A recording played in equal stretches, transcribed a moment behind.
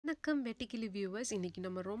வணக்கம் வெட்டிக்கிளி வியூவர்ஸ். இன்றைக்கி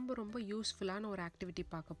நம்ம ரொம்ப யூஸ்ஃபுல்லான ஒரு ஆக்டிவிட்டி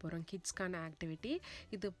பார்க்க போகிறோம். கிட்ஸ்க்கான ஆக்டிவிட்டி.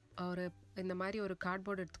 இது ஒரு இந்த மாதிரி ஒரு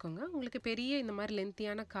கார்ட்போர்டு எடுத்துக்கோங்க. உங்களுக்கு பெரிய இந்த மாதிரி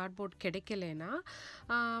லென்த்தியான கார்ட்போர்ட் கிடைக்கலனா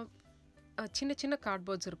சின்ன சின்ன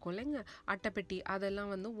கார்ட்போர்ட்ஸ் இருக்கும் இல்லைங்க, அட்டைப்பெட்டி,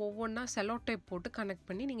 அதெல்லாம் வந்து ஒவ்வொன்றா செலோ டேப் போட்டு கனெக்ட்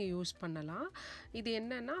பண்ணி நீங்கள் யூஸ் பண்ணலாம். இது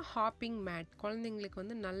என்னென்னா ஹாப்பிங் மேட். குழந்தைங்களுக்கு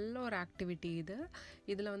வந்து நல்ல ஒரு ஆக்டிவிட்டி இது.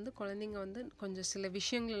 இதில் வந்து குழந்தைங்க வந்து கொஞ்சம் சில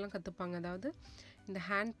விஷயங்களெல்லாம் கற்றுப்பாங்க. அதாவது இந்த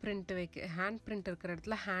ஹேண்ட் பிரிண்ட் இருக்கிற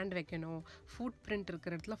இடத்துல ஹேண்ட் வைக்கணும், ஃபுட் பிரிண்ட்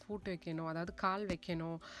இருக்கிற இடத்துல ஃபுட் வைக்கணும், அதாவது கால்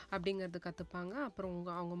வைக்கணும் அப்படிங்கிறது கற்றுப்பாங்க. அப்புறம்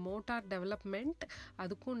அவங்க மோட்டார் டெவலப்மெண்ட்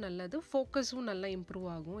அதுக்கும் நல்லது, ஃபோக்கஸும் நல்லா இம்ப்ரூவ்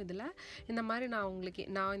ஆகும். இதில் இந்த மாதிரி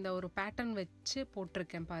நான் இந்த ஒரு பேட்டர்ன் வச்சு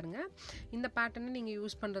போட்டிருக்கேன் பாருங்கள். இந்த பேட்டர்னை நீங்கள்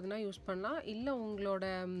யூஸ் பண்ணுறதுனா யூஸ் பண்ணலாம், இல்லை உங்களோட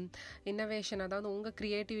இன்னோவேஷன், அதாவது உங்கள்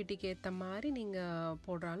க்ரியேட்டிவிட்டிக்கு ஏற்ற மாதிரி நீங்கள்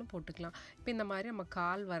போடுறாலும் போட்டுக்கலாம். இப்போ இந்த மாதிரி நம்ம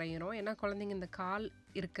கால் வரைகிறோம். ஏன்னா குழந்தைங்க இந்த கால்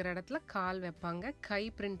இருக்கிற இடத்துல கால் வைப்பாங்க, கை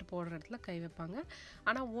பிரிண்ட் போடுற இடத்துல கை வைப்பாங்க.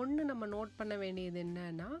 ஆனால் ஒன்று நம்ம நோட் பண்ண வேண்டியது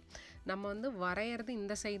என்னன்னா, நம்ம வந்து வரைகிறது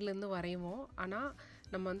இந்த சைட்லேருந்து வரைவோம், ஆனால்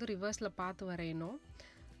நம்ம வந்து ரிவர்ஸில் பார்த்து வரையணும்.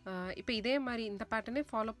 இப்போ இதே மாதிரி இந்த பேட்டர்னே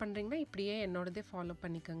ஃபாலோ பண்ணுறீங்கன்னா இப்படியே என்னோடதே ஃபாலோ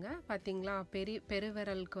பண்ணிக்கோங்க. பார்த்தீங்களா,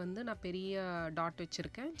 பெருவிரலுக்கு வந்து நான் பெரிய டாட்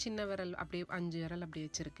வச்சுருக்கேன், சின்ன விரல் அப்படியே 5 விரல் அப்படி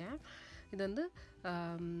வச்சுருக்கேன். இது வந்து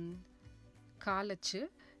காலச்சு.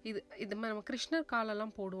 இது நம்ம கிருஷ்ணர்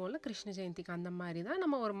காலெல்லாம் போடுவோம்ல கிருஷ்ண ஜெயந்திக்கு, அந்த மாதிரி தான்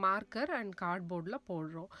நம்ம ஒரு மார்க்கர் அண்ட் கார்ட்போர்டில்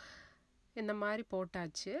போடுறோம். இந்த மாதிரி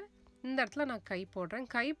போட்டாச்சு. இந்த இடத்துல நான் கை போடுறேன்.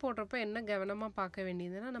 கை போடுறப்ப என்ன கவனமாக பார்க்க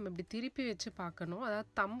வேண்டியதுன்னா, நம்ம இப்படி திருப்பி வச்சு பார்க்கணும். அதாவது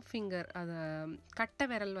தம் ஃபிங்கர், அதை கட்டை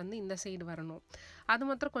விரல் வந்து இந்த சைடு வரணும். அது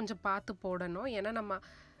மாத்திரம் கொஞ்சம் பார்த்து போடணும். ஏன்னா நம்ம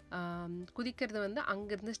குதிக்கிறது வந்து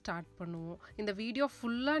அங்கேருந்து ஸ்டார்ட் பண்ணுவோம். இந்த வீடியோ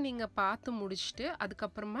ஃபுல்லாக நீங்கள் பார்த்து முடிச்சுட்டு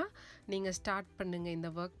அதுக்கப்புறமா நீங்கள் ஸ்டார்ட் பண்ணுங்கள் இந்த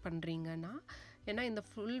ஒர்க் பண்ணுறீங்கன்னா. ஏன்னா இந்த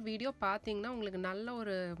ஃபுல் வீடியோ பார்த்தீங்கன்னா உங்களுக்கு நல்ல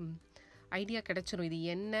ஒரு ஐடியா கிடச்சிரும் இது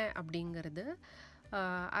என்ன அப்படிங்கிறது.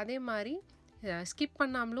 அதே மாதிரி ஸ்கிப்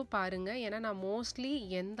பண்ணாமலும் பாருங்கள். ஏன்னா நான் மோஸ்ட்லி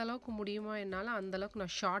எந்த அளவுக்கு முடியுமோ என்னால் அந்தளவுக்கு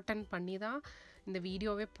நான் ஷார்ட்டன் பண்ணி தான் இந்த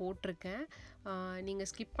வீடியோவே போட்டிருக்கேன். நீங்கள்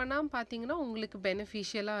ஸ்கிப் பண்ணாமல் பார்த்தீங்கன்னா உங்களுக்கு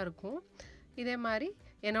பெனிஃபிஷியலாக இருக்கும். இதே மாதிரி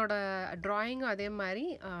என்னோடய ட்ராயிங்கும் அதே மாதிரி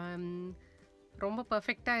ரொம்ப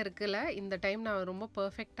பர்ஃபெக்டாக இருக்குல்ல. இந்த டைம் நான் ரொம்ப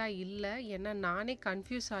பர்ஃபெக்டாக இல்லை, ஏன்னா நானே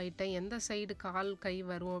கன்ஃபியூஸ் ஆகிட்டேன் எந்த சைடு கால் கை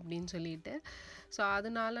வரும் அப்படின்னு சொல்லிட்டு. ஸோ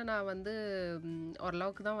அதனால நான் வந்து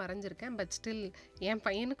ஓரளவுக்கு தான் வரைஞ்சிருக்கேன். பட் ஸ்டில் என்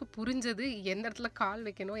பையனுக்கு புரிஞ்சது எந்த இடத்துல கால்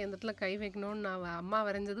வைக்கணும் எந்த இடத்துல கை வைக்கணும்னு நான் அம்மா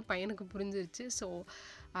வரைஞ்சது பையனுக்கு புரிஞ்சிருச்சு. ஸோ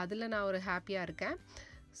அதில் நான் ஒரு ஹாப்பியாக இருக்கேன்.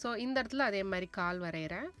 ஸோ இந்த இடத்துல அதே மாதிரி கால்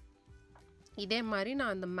வரைகிறேன். இதே மாதிரி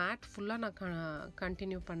நான் அந்த மேட் ஃபுல்லாக நான்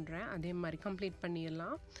கண்டினியூ பண்ணுறேன். அதே மாதிரி கம்ப்ளீட்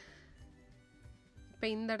பண்ணிடலாம்.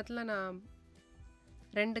 இப்போ இந்த இடத்துல நான்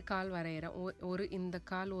 2 கால் வரைகிறேன். இந்த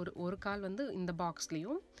கால் ஒரு கால் வந்து இந்த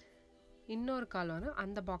பாக்ஸ்லேயும், இன்னொரு கால் வந்து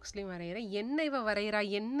அந்த பாக்ஸ்லேயும் வரைகிறேன். என்ன இவ வரைகிறா,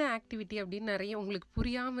 என்ன ஆக்டிவிட்டி அப்படின்னு நிறைய உங்களுக்கு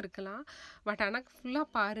புரியாமல் இருக்கலாம். பட் ஆனால்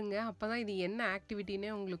ஃபுல்லாக பாருங்கள், அப்போ தான் இது என்ன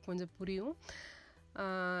ஆக்டிவிட்டின்னே உங்களுக்கு கொஞ்சம் புரியும்.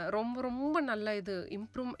 ரொம்ப நல்ல இது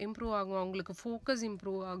இம்ப்ரூவ் ஆகும். அவங்களுக்கு ஃபோக்கஸ்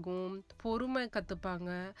இம்ப்ரூவ் ஆகும், பொறுமை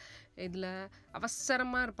கற்றுப்பாங்க. இதில்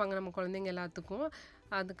அவசரமாக இருப்பாங்க நம்ம குழந்தைங்க எல்லாத்துக்கும்.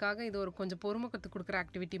 அதுக்காக இது ஒரு கொஞ்சம் பொறுமை கற்றுக் கொடுக்குற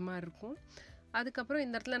ஆக்டிவிட்டி மாதிரி இருக்கும். அதுக்கப்புறம்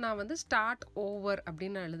இந்த இடத்துல நான் வந்து ஸ்டார்ட் ஓவர்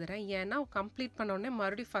அப்படின்னு எழுதுகிறேன். ஏன்னா கம்ப்ளீட் பண்ணோடனே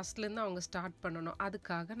மறுபடியும் ஃபஸ்ட்லேருந்து அவங்க ஸ்டார்ட் பண்ணணும்.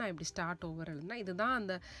 அதுக்காக நான் இப்படி ஸ்டார்ட் ஓவர் எழுதுனேன். இதுதான்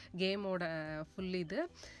அந்த கேமோட ஃபுல் இது.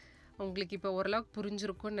 உங்களுக்கு இப்போ ஓரளவுக்கு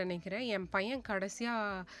புரிஞ்சிருக்கும்னு நினைக்கிறேன். என் பையன்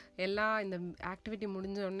கடைசியாக இந்த ஆக்டிவிட்டி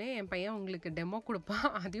முடிஞ்சோடனே என் பையன் உங்களுக்கு டெமோ கொடுப்பான்,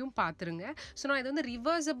 அதையும் பார்த்துருங்க. ஸோ நான் இது வந்து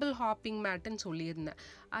ரிவர்சபிள் ஹாப்பிங் மேட்டுன்னு சொல்லியிருந்தேன்,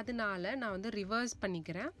 அதனால நான் வந்து ரிவர்ஸ்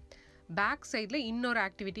பண்ணிக்கிறேன். பேக் சைடில் இன்னொரு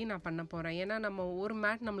ஆக்டிவிட்டி நான் பண்ண போகிறேன். ஏன்னா நம்ம ஒரு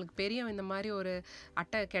மேட் நம்மளுக்கு பெரிய இந்த மாதிரி ஒரு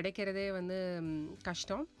அட்டை கிடைக்கிறதே வந்து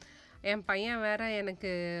கஷ்டம். என் பையன் வேறு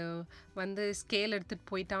எனக்கு வந்து ஸ்கேல் எடுத்துகிட்டு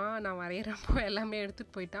போயிட்டான், நான் வரைகிறப்போ எல்லாமே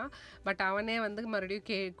எடுத்துகிட்டு போயிட்டான். பட் அவனே வந்து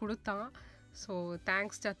மறுபடியும் கொடுத்தான். ஸோ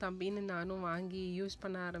தேங்க்ஸ்டா தம்பின்னு நானும் வாங்கி யூஸ்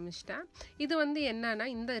பண்ண ஆரம்பிச்சிட்டேன். இது வந்து என்னென்னா,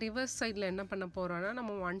 இந்த ரிவர்ஸ் சைடில் என்ன பண்ண போகிறோன்னா,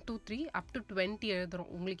 நம்ம 1 2 3 up to 20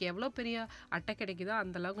 எழுதுகிறோம். உங்களுக்கு எவ்வளோ பெரிய அட்டை கிடைக்குதோ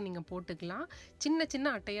அந்தளவுக்கு நீங்கள் போட்டுக்கலாம்.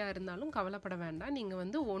 சின்ன அட்டையாக இருந்தாலும் கவலைப்பட வேண்டாம். நீங்கள்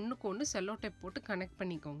வந்து ஒன்றுக்கு ஒன்று செல்லோ டேப் போட்டு கனெக்ட்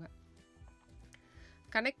பண்ணிக்கோங்க.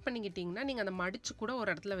 கனெக்ட் பண்ணிக்கிட்டிங்கன்னா நீங்கள் அதை மடித்து கூட ஒரு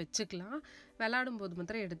இடத்துல வச்சுக்கலாம், விளாடும் போது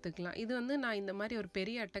மாத்திரம் எடுத்துக்கலாம். இது வந்து நான் இந்த மாதிரி ஒரு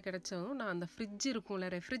பெரிய அட்டை கிடச்சதும் நான் அந்த ஃப்ரிட்ஜ்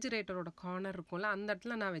இருக்கும்ல, ரெஃப்ரிஜிரேட்டரோட கார்னர் இருக்கும்ல, அந்த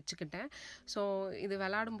இடத்துல நான் வச்சுக்கிட்டேன். ஸோ இது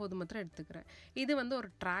விளாடும் போது மாத்திரம் எடுத்துக்கிறேன். இது வந்து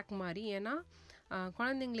ஒரு ட்ராக் மாதிரி. ஏன்னா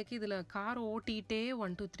குழந்தைங்களுக்கு இதில் கார் ஓட்டிகிட்டே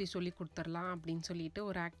 1 2 3 சொல்லி கொடுத்துர்லாம் அப்படின்னு சொல்லிட்டு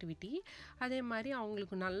ஒரு ஆக்டிவிட்டி. அதே மாதிரி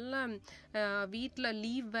அவங்களுக்கு நல்லா வீட்டில்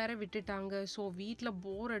லீவ் வேறு விட்டுட்டாங்க. ஸோ வீட்டில்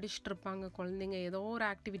போர் அடிச்சுட்டு இருப்பாங்க குழந்தைங்க, ஏதோ ஒரு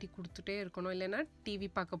ஆக்டிவிட்டி கொடுத்துட்டே இருக்கணும், இல்லைன்னா டிவி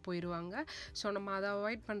பார்க்க போயிடுவாங்க. ஸோ நம்ம அதை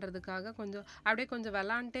அவாய்ட் பண்ணுறதுக்காக அப்படியே கொஞ்சம்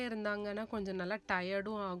விளாண்டுட்டே இருந்தாங்கன்னா கொஞ்சம் நல்லா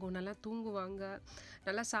டயர்டும் ஆகும், நல்லா தூங்குவாங்க,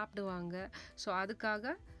 நல்லா சாப்பிடுவாங்க. ஸோ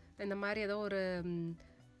அதுக்காக இந்த மாதிரி ஏதோ ஒரு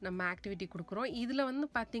நம்ம ஆக்டிவிட்டி கொடுக்குறோம். இதில் வந்து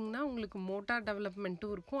பார்த்திங்கன்னா உங்களுக்கு மோட்டார்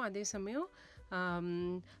டெவலப்மெண்ட்டும் இருக்கும், அதே சமயம்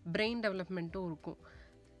பிரெயின் டெவலப்மெண்ட்டும் இருக்கும்.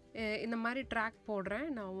 இந்த மாதிரி ட்ராக் போடுறேன்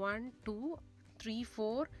நான். 1 2 3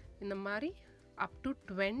 4 இந்த மாதிரி அப் டு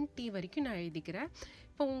 20 வரைக்கும் நான் எழுதிக்கிறேன்.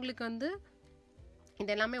 இப்போ உங்களுக்கு வந்து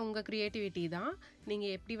இது எல்லாமே உங்கள் க்ரியேட்டிவிட்டி தான்,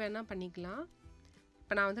 நீங்கள் எப்படி வேணால் பண்ணிக்கலாம்.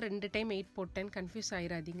 இப்போ நான் வந்து 2 டைம் 8 போட்டேன், கன்ஃபியூஸ்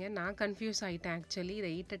ஆகிடாதீங்க. நான் கன்ஃபியூஸ் ஆகிட்டேன் ஆக்சுவலி. இதை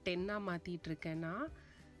 8 10 மாற்றிட்டுருக்கேன் நான்.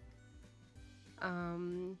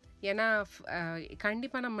 ஏன்னா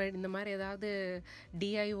கண்டிப்பாக நம்ம இந்த மாதிரி ஏதாவது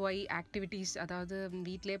டிஐஒய் ஆக்டிவிட்டீஸ் அதாவது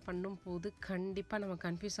வீட்டிலே பண்ணும்போது கண்டிப்பாக நம்ம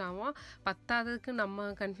கன்ஃபியூஸ் ஆகும். பத்தாததுக்கு நம்ம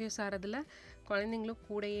கன்ஃபியூஸ் ஆகிறதுல குழந்தைங்களும்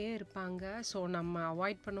கூடயே இருப்பாங்க. ஸோ நம்ம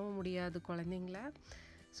அவாய்ட் பண்ணவும் முடியாது குழந்தைங்கள.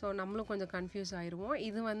 ஸோ நம்மளும் கொஞ்சம் கன்ஃபியூஸ் ஆயிடுவோம்.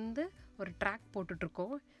 இது வந்து ஒரு ட்ராக்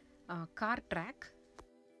போட்டுட்ருக்கோம், கார் ட்ராக்.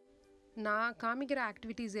 நான் காமிக்கிற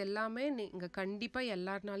ஆக்டிவிட்டீஸ் எல்லாமே நீங்கள் கண்டிப்பாக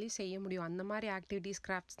எல்லாருனாலையும் செய்ய முடியும். அந்த மாதிரி ஆக்டிவிட்டீஸ்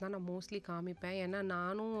கிராஃப்ட்ஸ் தான் நான் மோஸ்ட்லி காமிப்பேன். ஏன்னா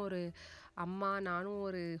நானும் ஒரு அம்மா, நானும்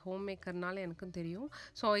ஒரு ஹோம் மேக்கர்னால எனக்கும் தெரியும்.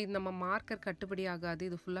 ஸோ இது நம்ம மார்க்கர் கட்டுப்படி ஆகாது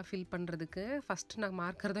இது ஃபுல்லாக ஃபில் பண்ணுறதுக்கு. ஃபஸ்ட்டு நான்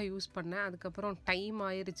மார்க்கர் தான் யூஸ் பண்ணேன். அதுக்கப்புறம் டைம்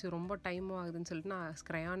ஆயிடுச்சு, ரொம்ப டைம் ஆகுதுன்னு சொல்லிட்டு நான்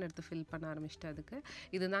ஸ்க்ரையான் எடுத்து ஃபில் பண்ண ஆரம்பிச்சிட்டேன். அதுக்கு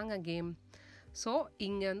இதுதாங்க கேம். ஸோ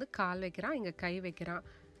இங்கே வந்து கால் வைக்கிறான், இங்கே கை வைக்கிறான்.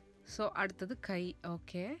 ஸோ அடுத்தது கை.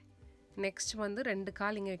 ஓகே, நெக்ஸ்ட் வந்து 2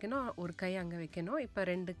 கால் இங்கே வைக்கணும், ஒரு கை அங்கே வைக்கணும். இப்போ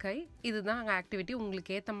 2 கை. இதுதான் அங்கே ஆக்டிவிட்டி.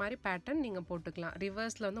 உங்களுக்கு ஏற்ற மாதிரி பேட்டர்ன் நீங்கள் போட்டுக்கலாம்.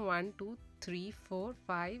 ரிவர்ஸில் வந்து 1 2 3 4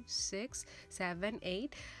 5 6 7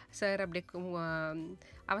 8. சார் அப்படியே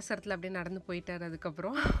அவசரத்தில் அப்படியே நடந்து போயிட்டார்.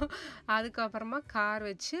 அதுக்கப்புறமா கார்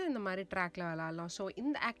வச்சு இந்த மாதிரி ட்ராக்ல விளாட்லாம். ஸோ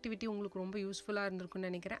இந்த ஆக்டிவிட்டி உங்களுக்கு ரொம்ப யூஸ்ஃபுல்லாக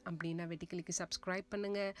இருந்திருக்குன்னு நினைக்கிறேன். அப்படின்னா வெட்டிக்கிளிக்கு சப்ஸ்கிரைப்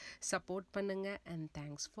பண்ணுங்கள், சப்போர்ட் பண்ணுங்கள், அண்ட்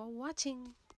தேங்க்ஸ் ஃபார் வாட்சிங்.